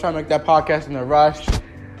camp, so I was trying to make that podcast in a rush.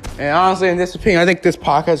 And honestly, in this opinion, I think this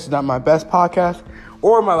podcast is not my best podcast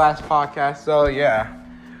or my last podcast. So yeah,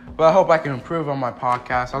 but I hope I can improve on my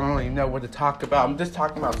podcast. I don't really know what to talk about. I'm just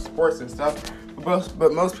talking about sports and stuff.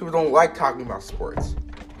 But most people don't like talking about sports.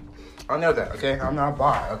 I know that, okay? I'm not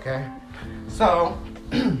bi, okay? So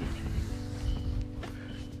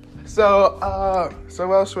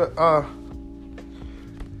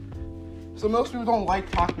most people don't like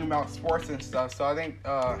talking about sports and stuff. So I think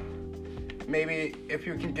maybe if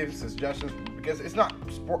you can give suggestions, because it's not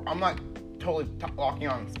sport. I'm not totally talking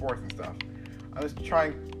on sports and stuff. I'm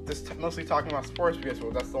just mostly talking about sports because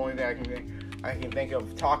that's the only thing I can think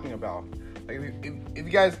of talking about. Like if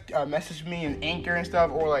you guys message me in Anchor and stuff,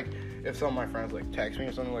 or like if some of my friends like text me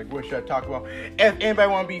or something like, what should I talk about? If anybody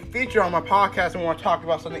want to be featured on my podcast and want to talk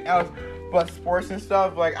about something else but sports and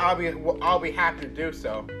stuff, like I'll be happy to do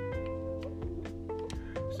so.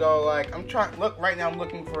 So like I'm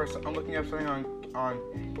looking up something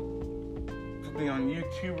on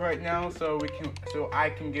YouTube right now, so I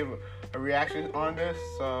can give a reaction on this.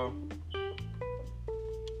 So.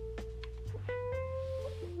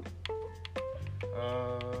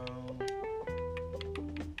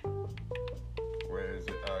 Where is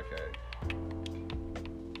it? Okay.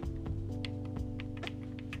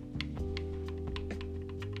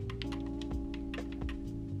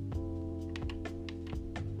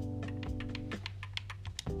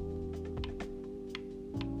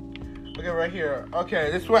 Okay, right here.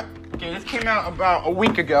 Okay, this came out about a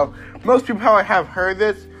week ago. Most people probably have heard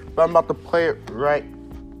this, but I'm about to play it right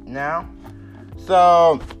now.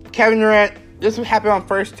 So, Kevin Durant. This happened on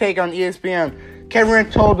First Take on ESPN. Kevin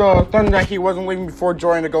Durant told Thunder that he wasn't leaving before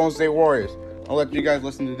joining the Golden State Warriors. I'll let you guys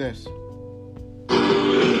listen to this.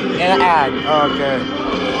 And an ad. Okay.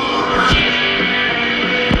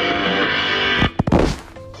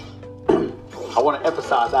 I want to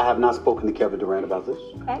emphasize I have not spoken to Kevin Durant about this.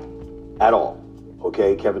 Okay. At all.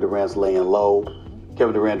 Okay, Kevin Durant's laying low.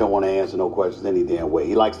 Kevin Durant don't want to answer no questions any damn way.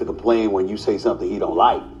 He likes to complain when you say something he don't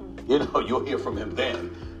like. You know, you'll hear from him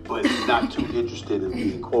then. But he's not too interested in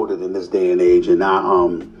being quoted in this day and age. And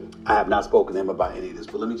I have not spoken to him about any of this.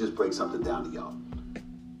 But let me just break something down to y'all.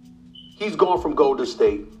 He's gone from Golden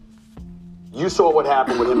State. You saw what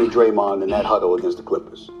happened with him and Draymond in that huddle against the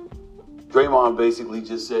Clippers. Draymond basically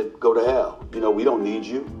just said, go to hell. You know, we don't need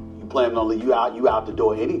you. You planning on leave you out the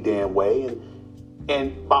door any damn way.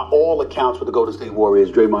 And by all accounts for the Golden State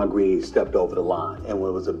Warriors, Draymond Green stepped over the line and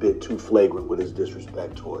was a bit too flagrant with his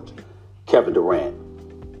disrespect towards Kevin Durant.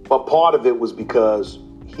 But part of it was because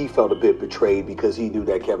he felt a bit betrayed because he knew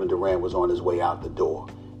that Kevin Durant was on his way out the door.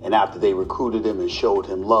 And after they recruited him and showed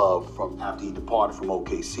him love after he departed from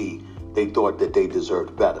OKC, they thought that they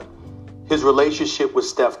deserved better. His relationship with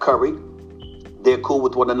Steph Curry, they're cool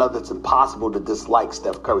with one another. It's impossible to dislike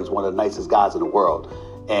Steph Curry. He's one of the nicest guys in the world.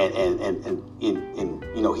 And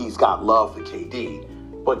you know, he's got love for KD.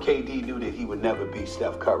 But KD knew that he would never be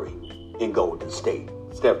Steph Curry in Golden State.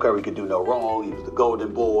 Steph Curry could do no wrong. He was the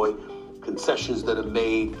golden boy. Concessions that are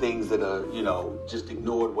made, things that are, you know, just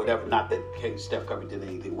ignored, whatever. Not that Steph Curry did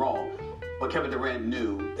anything wrong. But Kevin Durant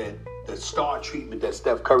knew that the star treatment that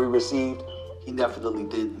Steph Curry received, he definitely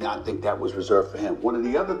did not think that was reserved for him. One of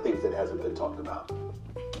the other things that hasn't been talked about,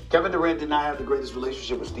 Kevin Durant did not have the greatest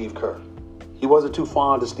relationship with Steve Kerr. He wasn't too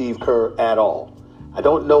fond of Steve Kerr at all. I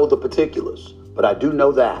don't know the particulars, but I do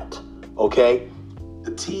know that, okay?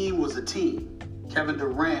 The team was a team. Kevin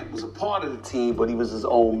Durant was a part of the team, but he was his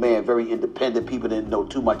own man, very independent. People didn't know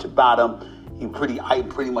too much about him. He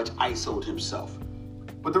pretty much ISO'd himself.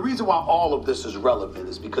 But the reason why all of this is relevant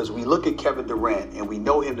is because we look at Kevin Durant and we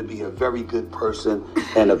know him to be a very good person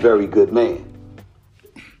and a very good man.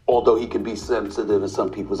 Although he can be sensitive in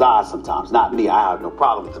some people's eyes sometimes. Not me, I have no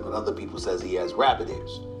problem with him, but other people says he has rabbit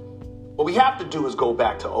ears. What we have to do is go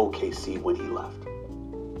back to OKC when he left.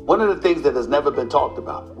 One of the things that has never been talked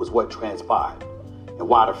about was what transpired and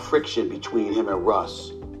why the friction between him and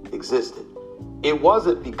Russ existed. It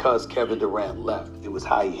wasn't because Kevin Durant left, it was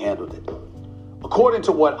how he handled it. According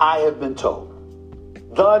to what I have been told,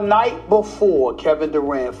 the night before Kevin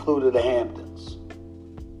Durant flew to the Hamptons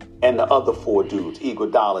and the other four dudes,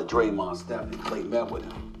 Iguodala, Draymond, Steph, and Clay met with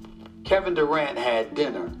him, Kevin Durant had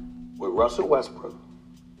dinner with Russell Westbrook,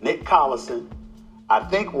 Nick Collison, I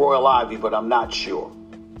think Royal Ivy, but I'm not sure,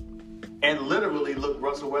 and literally looked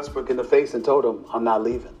Russell Westbrook in the face and told him, I'm not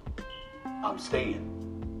leaving, I'm staying.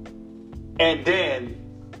 And then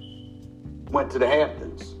went to the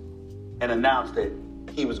Hamptons and announced that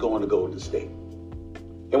he was going to Golden State.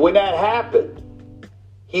 And when that happened,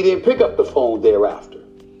 he didn't pick up the phone thereafter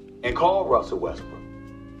and call Russell Westbrook.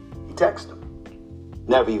 He texted him.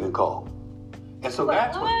 Never even called. And so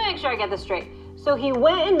that's let me make sure I get this straight. So he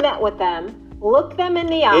went and met with them, looked them in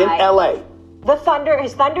the eye. In L.A.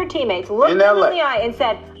 His Thunder teammates looked them in the eye and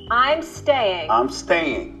said, I'm staying. I'm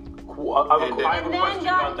staying. I have a question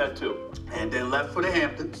about that too. And then left for the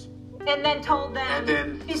Hamptons. And then told them. And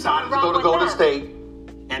then decided to go to Golden State.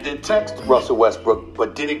 And then texted Russell Westbrook,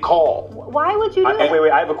 but didn't call. Why would you do that? Wait,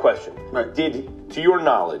 I have a question. Right. Did, to your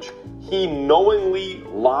knowledge, he knowingly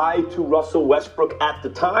lied to Russell Westbrook at the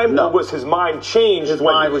time? No. Or was his mind changed? His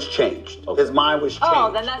mind was changed. Okay. His mind was changed.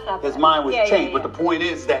 Oh, then that's not bad. His mind was changed. Yeah. But the point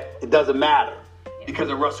is that it doesn't matter. Because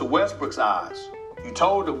in Russell Westbrook's eyes, you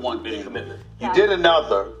told him one thing. Commitment. You did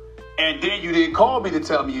another. And then you didn't call me to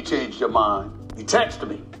tell me you changed your mind. You texted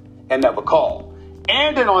me and never called.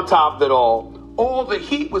 And then on top of it all the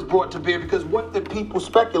heat was brought to bear because what did people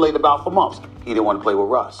speculate about for months? He didn't want to play with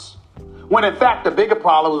Russ. When in fact, the bigger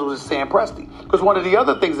problem was Sam Presti. Because one of the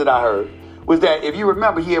other things that I heard was that if you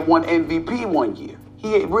remember, he had won MVP one year.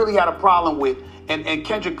 He really had a problem with, and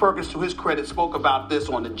Kendrick Perkins, to his credit, spoke about this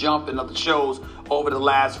on The Jump and other shows over the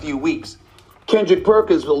last few weeks. Kendrick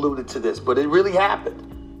Perkins alluded to this, but it really happened.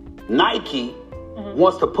 Nike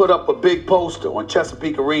wants to put up a big poster on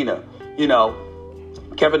Chesapeake Arena,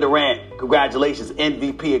 Kevin Durant, congratulations,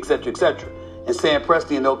 MVP, etc., etc. And Sam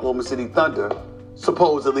Presti and the Oklahoma City Thunder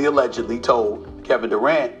supposedly, allegedly told Kevin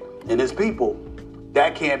Durant and his people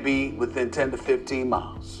that can't be within 10 to 15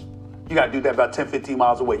 miles. You got to do that about 10, 15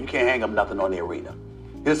 miles away. You can't hang up nothing on the arena.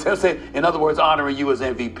 You know what I'm saying? In other words, honoring you as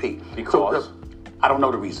MVP. Because? So, I don't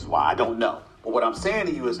know the reasons why. I don't know. But what I'm saying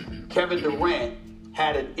to you is Kevin Durant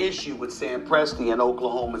had an issue with Sam Presti in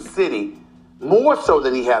Oklahoma City, more so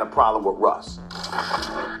than he had a problem with Russ.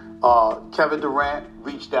 Kevin Durant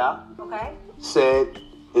reached out, said,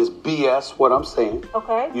 it's BS what I'm saying.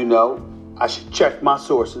 I should check my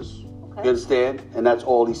sources. You understand? And that's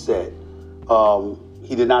all he said.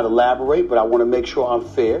 He did not elaborate, but I want to make sure I'm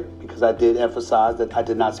fair because I did emphasize that I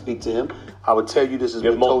did not speak to him. I would tell you this has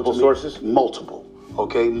been told to me. Multiple sources? Multiple.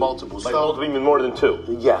 Okay, multiple. Like multiple means more than two?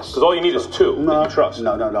 Yes. Because all you need is two that you trust.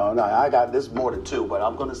 No. I got this more than two, but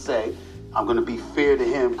I'm going to say, I'm going to be fair to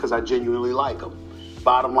him because I genuinely like him.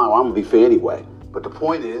 Bottom line, I'm going to be fair anyway. But the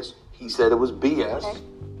point is, he said it was BS.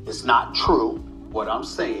 It's not true, what I'm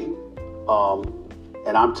saying.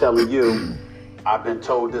 And I'm telling you, I've been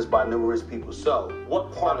told this by numerous people. So,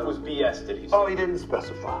 what part was BS did he say? Oh, he didn't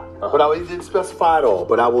specify. But he didn't specify at all.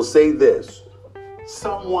 But I will say this.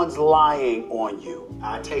 Someone's lying on you.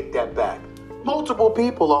 I take that back. Multiple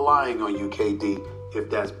people are lying on you, KD, if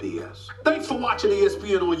that's BS. Thanks for watching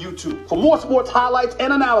ESPN on YouTube. For more sports highlights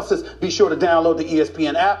and analysis, be sure to download the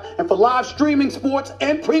ESPN app. And for live streaming sports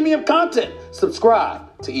and premium content, subscribe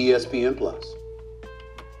to ESPN Plus.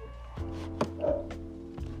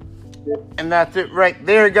 And that's it right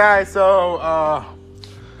there, guys. So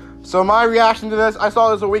my reaction to this, I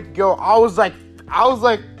saw this a week ago. I was like,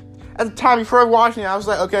 at the time before watching it, I was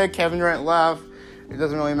like, okay, Kevin Durant left. It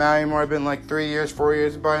doesn't really matter anymore. It's been like 3 years, 4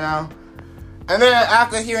 years by now. And then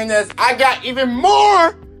after hearing this, I got even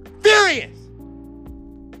more furious.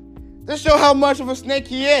 To show how much of a snake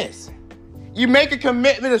he is. You make a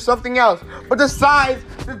commitment to something else, but decides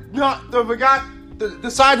to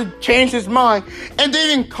decided to change his mind and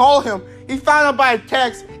didn't even call him. He found out by a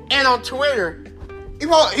text and on Twitter. He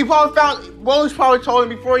probably found Woj probably told him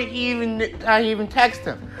before he even texted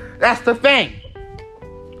him. That's the thing.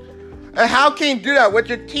 And how can you do that with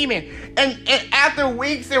your teammate? And after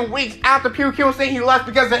weeks and weeks, after people keep saying he left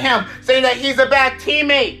because of him, saying that he's a bad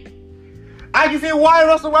teammate, I can see why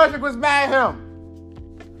Russell Westbrook was mad at him.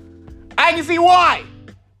 I can see why.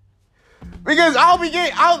 Because I'll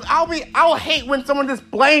hate when someone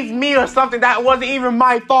just blames me or something that wasn't even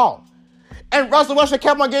my fault. And Russell Westbrook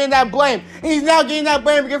kept on getting that blame. And he's now getting that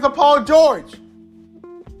blame because of Paul George.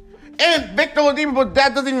 And Victor Oladipo, but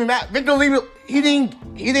that doesn't even matter. Victor Oladipo, he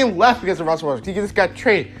didn't left because of Russell Westbrook. He just got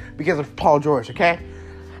traded because of Paul George, okay?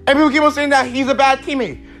 And people keep on saying that he's a bad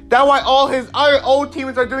teammate. That's why all his other old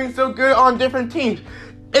teammates are doing so good on different teams.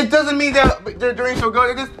 It doesn't mean that they're doing so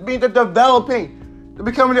good. It just means they're developing. They're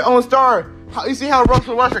becoming their own star. You see how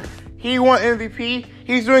Russell Westbrook, he won MVP.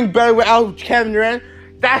 He's doing better without Kevin Durant.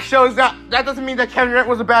 That shows that doesn't mean that Kevin Durant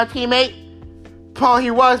was a bad teammate. Probably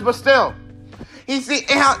he was, but still. See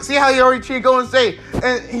how he already treated Golden State.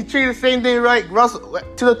 And he treated the same thing like Russell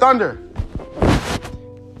to the Thunder.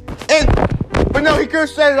 But no, he could have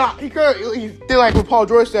said it. He did like what Paul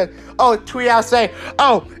George said. Tweet out say,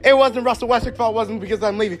 it wasn't Russell Westbrook's fault. It wasn't because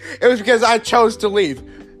I'm leaving. It was because I chose to leave.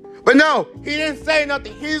 But no, he didn't say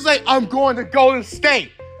nothing. He's like, I'm going to Golden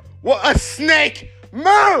State. What a snake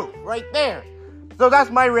move right there. So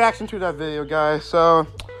that's my reaction to that video, guys. So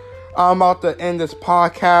I'm about to end this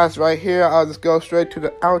podcast right here. I'll just go straight to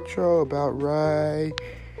the outro about right.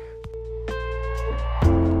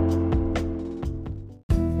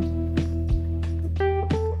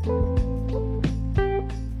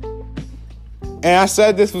 And I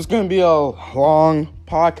said this was going to be a long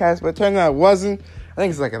podcast, but it turned out it wasn't. I think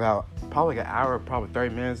it's like probably an hour, probably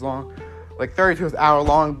 30 minutes long. Like 30 to an hour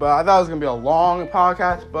long, but I thought it was going to be a long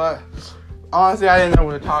podcast, but honestly, I didn't know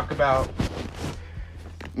what to talk about.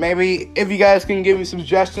 Maybe if you guys can give me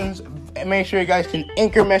suggestions, make sure you guys can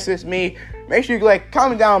anchor message me. Make sure you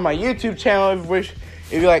comment down on my YouTube channel if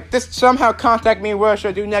you like this somehow contact me. What should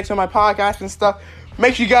I do next on my podcast and stuff?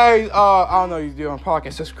 Make sure you guys, I don't know what you do on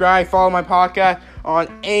podcast. Subscribe, follow my podcast on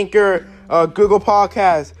Anchor, Google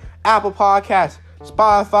Podcasts, Apple Podcasts,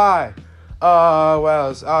 Spotify. What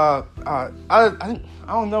else? I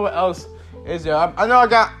don't know what else is there. I know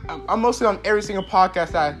I'm mostly on every single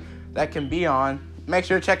podcast that can be on. Make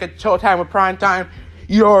sure to check it. Showtime with Prime Time.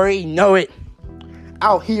 You already know it.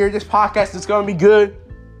 Out here, this podcast is gonna be good.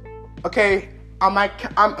 Okay, I'm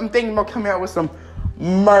thinking about coming out with some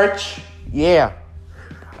merch. Yeah.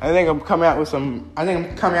 I think I'm coming out with some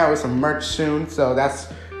merch soon, so that's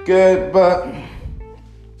good. But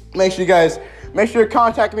make sure to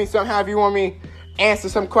contact me somehow if you want me to answer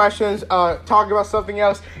some questions, talk about something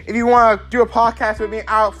else. If you want to do a podcast with me,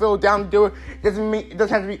 I'll feel down to do it. It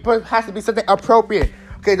has to be something appropriate.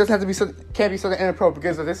 Okay, it doesn't have to be can't be something inappropriate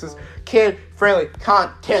because this is kid-friendly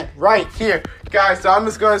content right here, guys. So I'm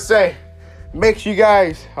just gonna say, make sure you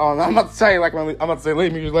guys. I'm about to say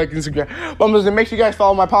leave me like Instagram, but I'm just gonna make sure you guys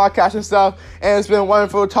follow my podcast and stuff. And it's been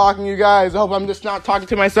wonderful talking to you guys. I hope I'm just not talking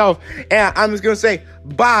to myself. And I'm just gonna say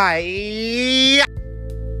bye.